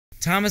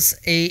Thomas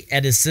A.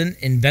 Edison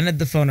invented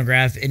the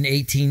phonograph in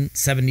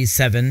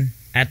 1877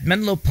 at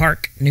Menlo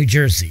Park, New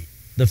Jersey.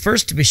 The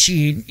first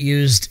machine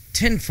used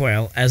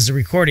tinfoil as the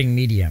recording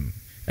medium.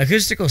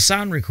 Acoustical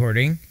sound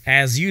recording,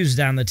 as used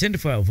on the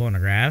tinfoil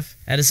phonograph,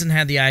 Edison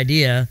had the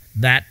idea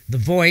that the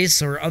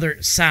voice or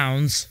other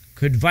sounds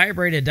could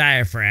vibrate a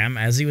diaphragm.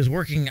 As he was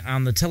working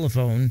on the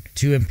telephone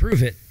to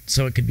improve it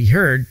so it could be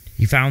heard,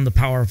 he found the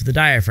power of the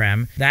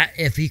diaphragm, that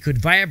if he could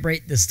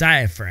vibrate this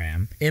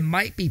diaphragm, it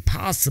might be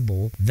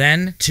possible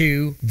then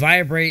to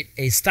vibrate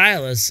a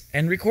stylus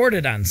and record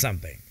it on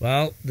something.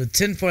 Well, the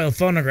tinfoil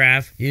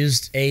phonograph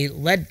used a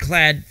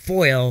lead-clad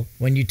foil.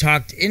 When you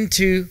talked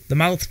into the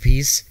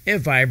mouthpiece, it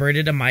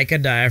vibrated a mica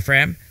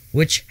diaphragm,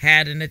 which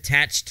had an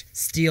attached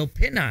steel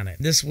pin on it.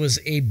 This was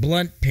a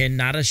blunt pin,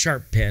 not a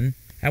sharp pin.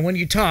 And when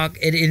you talk,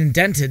 it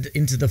indented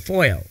into the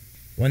foil.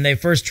 When they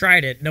first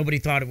tried it, nobody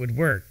thought it would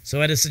work.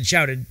 So Edison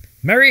shouted,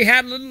 "Mary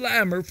had a little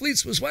lamb, her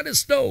fleece was white as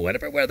snow, and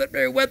everywhere that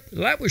Mary went,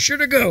 the lamb was sure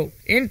to go,"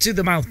 into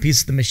the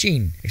mouthpiece of the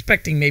machine,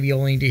 expecting maybe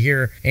only to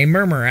hear a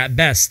murmur at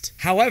best.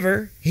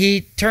 However,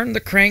 he turned the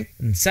crank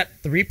and set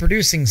the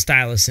reproducing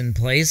stylus in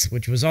place,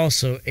 which was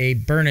also a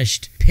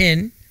burnished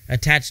pin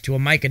attached to a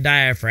mica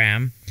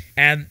diaphragm,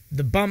 and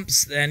the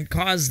bumps then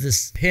caused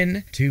this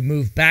pin to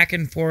move back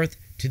and forth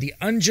to the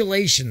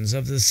undulations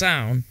of the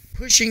sound,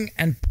 pushing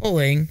and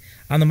pulling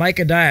on the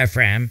mica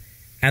diaphragm,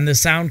 and the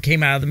sound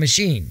came out of the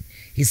machine.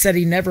 He said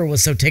he never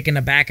was so taken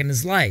aback in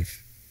his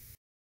life.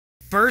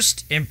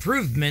 First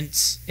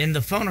improvements in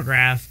the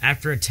phonograph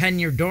after a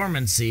 10-year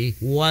dormancy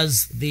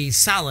was the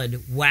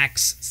solid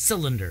wax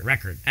cylinder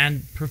record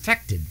and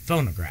perfected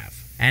phonograph.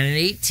 And in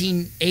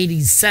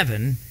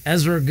 1887,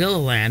 Ezra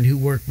Gilliland, who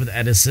worked with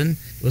Edison,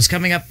 was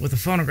coming up with a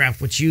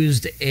phonograph which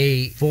used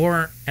a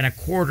 4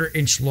 1/4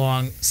 inch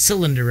long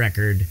cylinder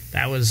record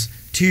that was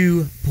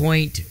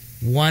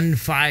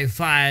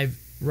 2.155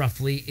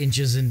 roughly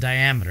inches in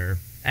diameter.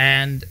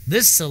 And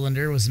this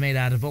cylinder was made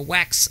out of a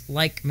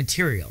wax-like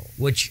material,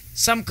 which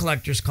some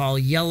collectors call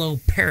yellow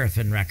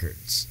paraffin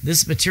records.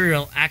 This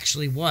material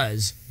actually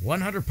was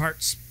 100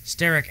 parts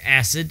stearic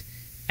acid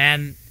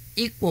and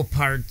equal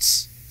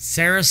parts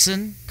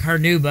Saracen,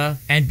 carnauba,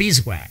 and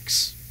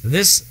beeswax.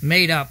 This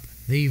made up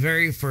the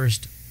very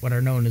first what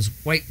are known as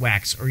white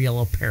wax or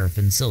yellow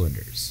paraffin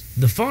cylinders.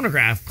 The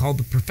phonograph, called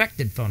the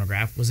perfected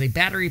phonograph, was a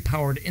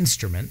battery-powered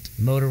instrument.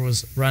 The motor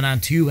was run on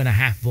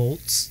 2.5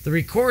 volts. The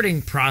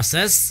recording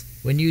process,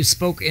 when you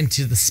spoke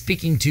into the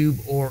speaking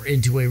tube or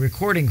into a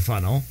recording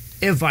funnel,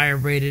 it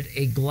vibrated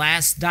a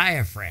glass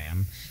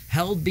diaphragm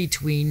held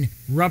between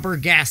rubber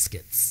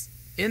gaskets.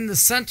 In the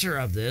center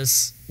of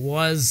this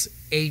was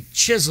a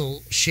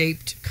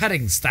chisel-shaped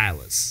cutting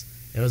stylus.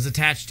 It was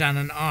attached on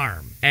an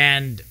arm,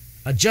 and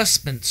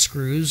adjustment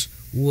screws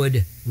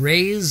would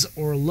raise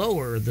or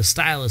lower the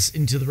stylus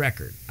into the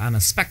record on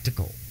a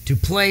spectacle. To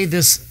play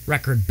this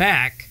record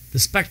back, the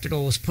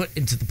spectacle was put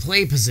into the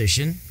play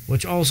position,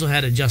 which also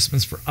had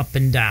adjustments for up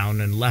and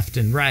down and left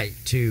and right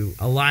to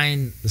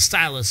align the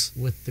stylus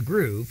with the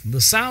groove.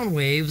 The sound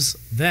waves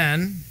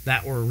then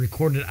that were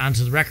recorded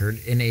onto the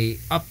record in a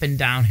up and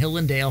down hill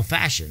and dale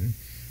fashion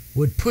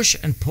would push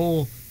and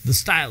pull the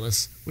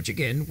stylus, which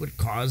again would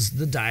cause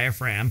the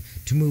diaphragm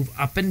to move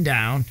up and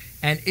down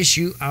and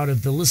issue out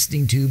of the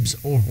listening tubes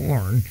or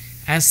horn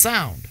as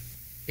sound.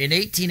 In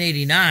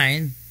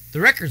 1889, the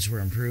records were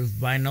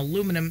improved by an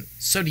aluminum,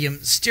 sodium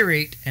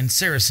stearate, and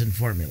Saracen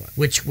formula,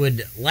 which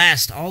would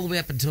last all the way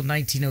up until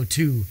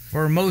 1902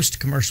 for most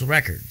commercial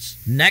records.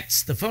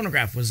 Next, the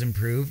phonograph was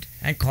improved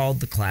and called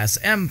the Class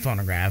M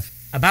Phonograph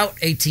about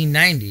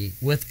 1890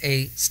 with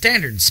a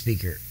standard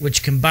speaker,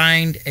 which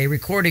combined a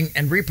recording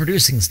and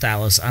reproducing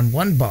stylus on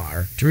one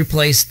bar to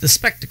replace the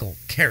spectacle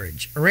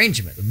carriage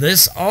arrangement.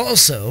 This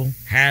also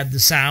had the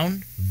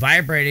sound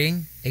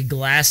vibrating a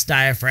glass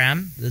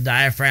diaphragm. The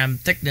diaphragm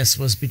thickness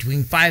was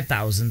between 5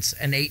 thousandths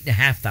and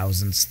 8.5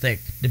 thousandths thick,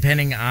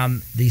 depending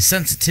on the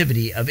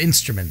sensitivity of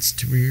instruments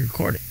to be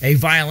recorded. A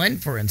violin,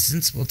 for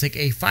instance, will take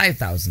a 5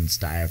 thousandths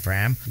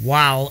diaphragm,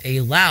 while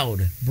a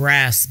loud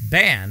brass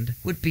band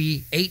would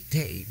be 8 to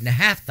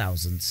 8.5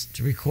 thousandths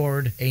to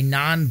record a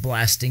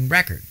non-blasting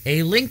record.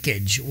 A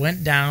linkage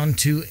went down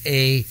to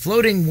a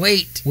floating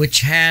weight,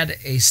 which had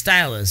a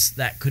stylus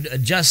that could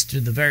adjust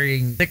to the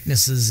varying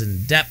thicknesses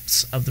and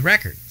depths of the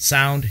record.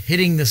 Sound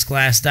hitting this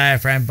glass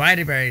diaphragm,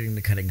 vibrating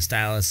the cutting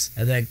stylus,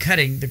 and then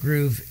cutting the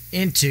groove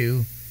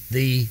into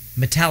the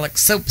metallic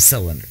soap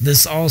cylinder.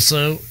 This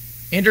also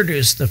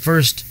introduced the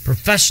first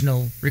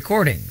professional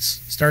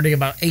recordings, starting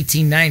about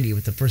 1890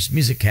 with the first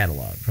music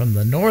catalog from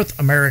the North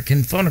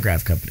American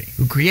Phonograph Company,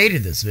 who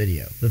created this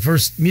video. The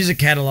first music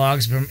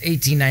catalogs from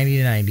 1890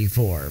 to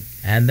 94.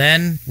 And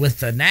then with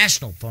the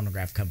National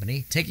Phonograph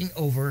Company taking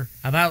over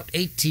about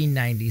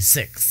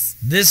 1896.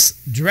 This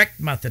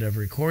direct method of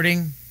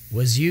recording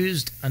was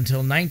used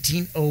until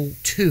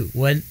 1902,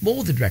 when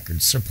molded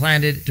records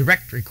supplanted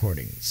direct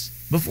recordings.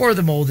 Before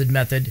the molded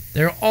method,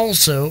 there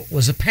also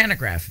was a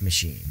pantograph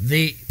machine.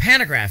 The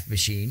pantograph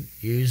machine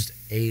used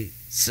a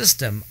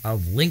system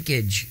of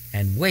linkage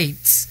and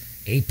weights,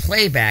 a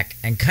playback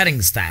and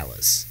cutting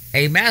stylus.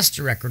 A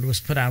master record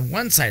was put on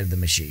one side of the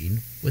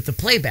machine with the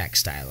playback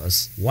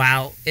stylus,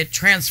 while it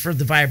transferred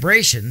the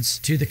vibrations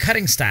to the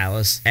cutting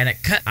stylus and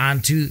it cut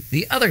onto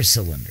the other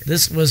cylinder.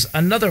 This was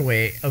another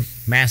way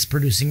of mass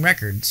producing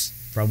records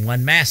from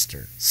one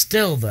master.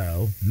 Still,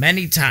 though,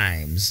 many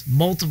times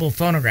multiple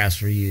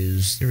phonographs were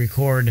used to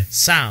record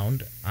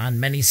sound on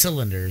many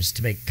cylinders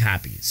to make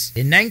copies.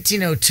 In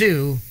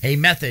 1902, a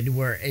method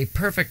where a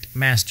perfect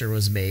master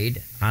was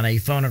made on a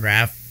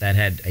phonograph that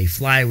had a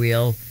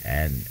flywheel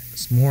and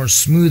more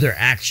smoother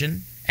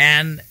action.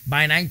 And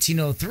by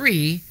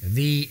 1903,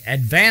 the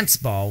advance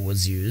ball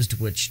was used,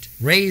 which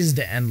raised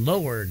and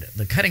lowered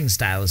the cutting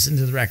stylus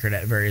into the record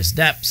at various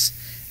depths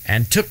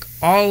and took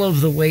all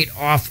of the weight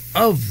off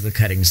of the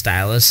cutting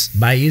stylus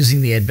by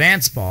using the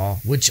advance ball,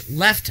 which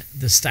left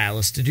the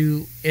stylus to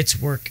do its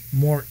work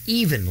more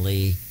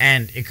evenly,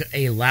 and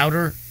a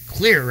louder,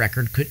 clear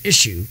record could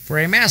issue for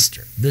a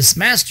master. This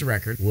master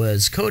record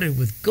was coated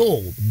with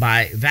gold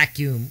by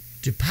vacuum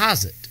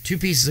deposit. 2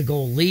 pieces of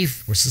gold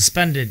leaf were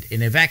suspended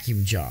in a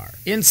vacuum jar.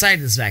 Inside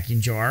this vacuum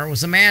jar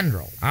was a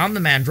mandrel. On the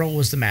mandrel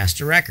was the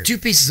master record. 2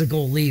 pieces of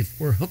gold leaf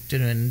were hooked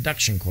in an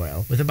induction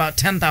coil with about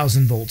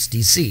 10,000 volts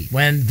DC.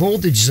 When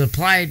voltage is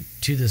applied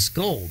to this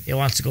gold, it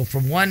wants to go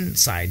from one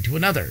side to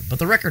another, but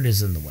the record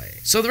is in the way.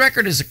 So the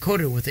record is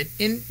coated with an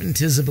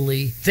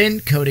infinitesimally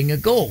thin coating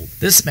of gold.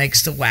 This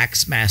makes the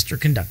wax master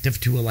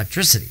conductive to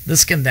electricity.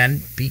 This can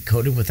then be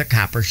coated with a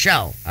copper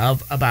shell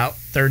of about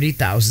 30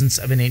 thousandths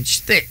of an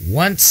inch thick.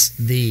 Once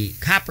the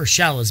copper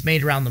shell is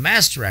made around the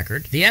master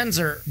record, the ends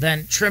are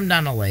then trimmed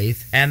on a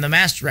lathe, and the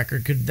master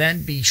record could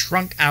then be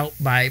shrunk out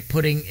by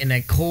putting in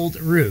a cold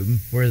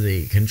room where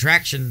the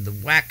contraction of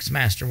the wax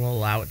master will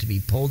allow it to be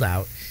pulled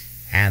out,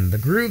 and the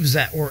grooves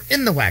that were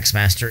in the wax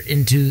master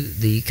into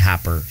the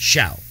copper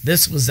shell.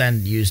 This was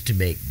then used to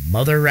make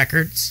mother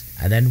records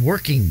and then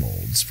working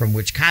molds from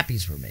which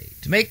copies were made.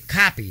 To make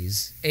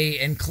copies, an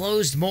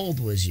enclosed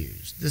mold was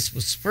used. This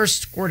was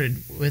first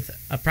squirted with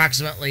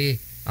approximately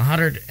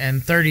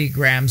 130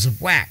 grams of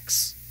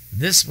wax.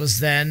 This was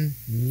then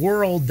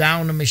whirled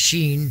down a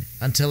machine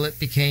until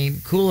it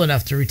became cool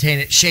enough to retain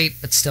its shape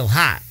but still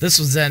hot. This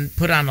was then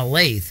put on a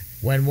lathe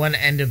when one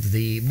end of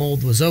the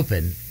mold was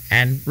open,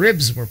 and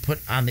ribs were put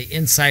on the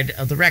inside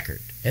of the record.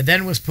 It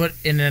then was put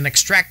in an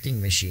extracting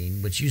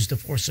machine, which used the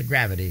force of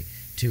gravity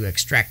to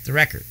extract the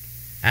record.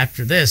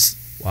 After this,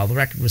 while the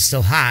record was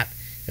still hot,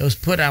 it was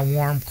put on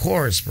warm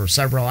cores for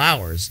several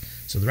hours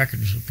so the record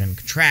can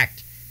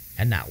contract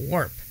and not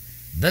warp.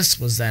 This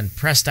was then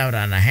pressed out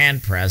on a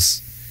hand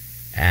press,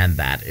 and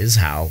that is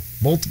how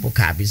multiple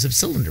copies of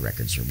cylinder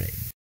records were made.